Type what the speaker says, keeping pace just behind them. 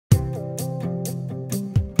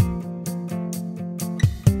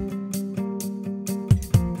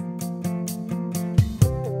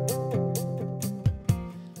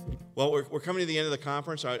Well, we're coming to the end of the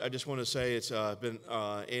conference. I just want to say it's been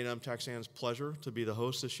A&M Taxand's pleasure to be the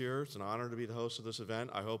host this year. It's an honor to be the host of this event.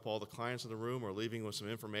 I hope all the clients in the room are leaving with some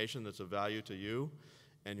information that's of value to you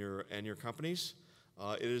and your companies.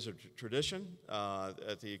 It is a tradition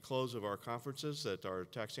at the close of our conferences that our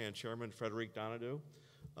Taxand chairman, Frederic Donadue,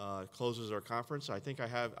 closes our conference. I think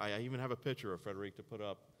I even have a picture of Frederic to put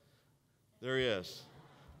up. There he is.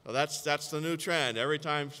 So that's the new trend. Every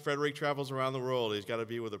time Frederic travels around the world, he's got to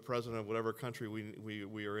be with the president of whatever country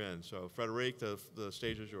we are in. So Frederic, the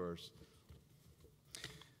stage is yours.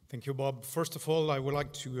 Thank you, Bob. First of all, I would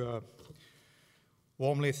like to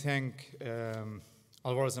warmly thank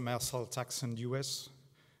Alvarez & Marsal Taxand US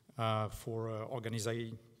for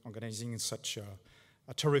organizing such a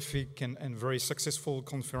terrific and very successful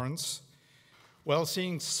conference. Well,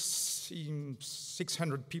 seeing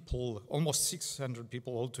 600 people, almost 600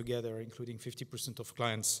 people altogether, including 50% of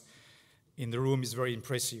clients in the room, is very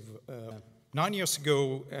impressive. 9 years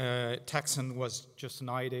ago, Taxand was just an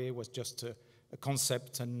idea, was just a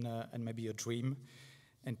concept and maybe a dream.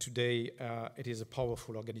 And today, it is a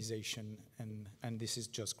powerful organization, and this is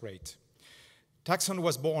just great. Taxand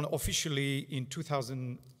was born officially in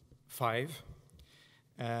 2005,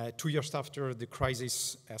 2 years after the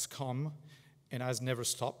crisis has come and has never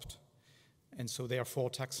stopped. And so therefore,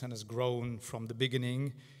 Taxand has grown from the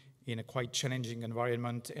beginning in a quite challenging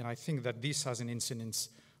environment, and I think that this has an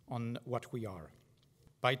incidence on what we are.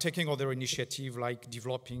 By taking other initiatives like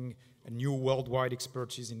developing a new worldwide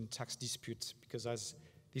expertise in tax disputes, because as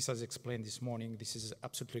this has explained this morning, this is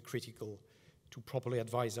absolutely critical to properly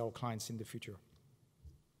advise our clients in the future.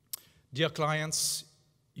 Dear clients,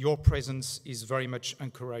 your presence is very much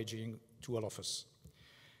encouraging to all of us.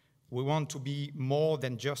 We want to be more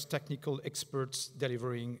than just technical experts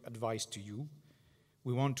delivering advice to you.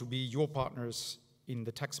 We want to be your partners in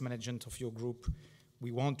the tax management of your group.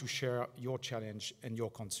 We want to share your challenge and your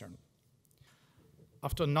concern.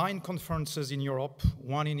 After 9 conferences in Europe,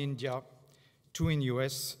 1 in India, 2 in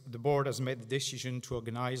US, the board has made the decision to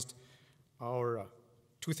organize our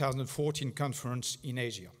 2014 conference in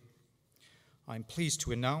Asia. I'm pleased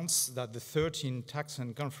to announce that the 13th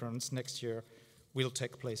Taxand conference next year will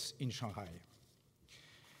take place in Shanghai.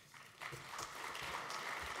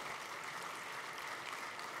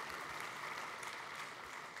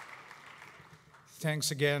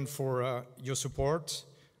 Thanks again for your support.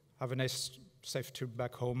 Have a nice, safe trip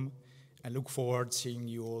back home, and look forward to seeing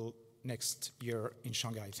you all next year in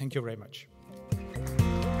Shanghai. Thank you very much.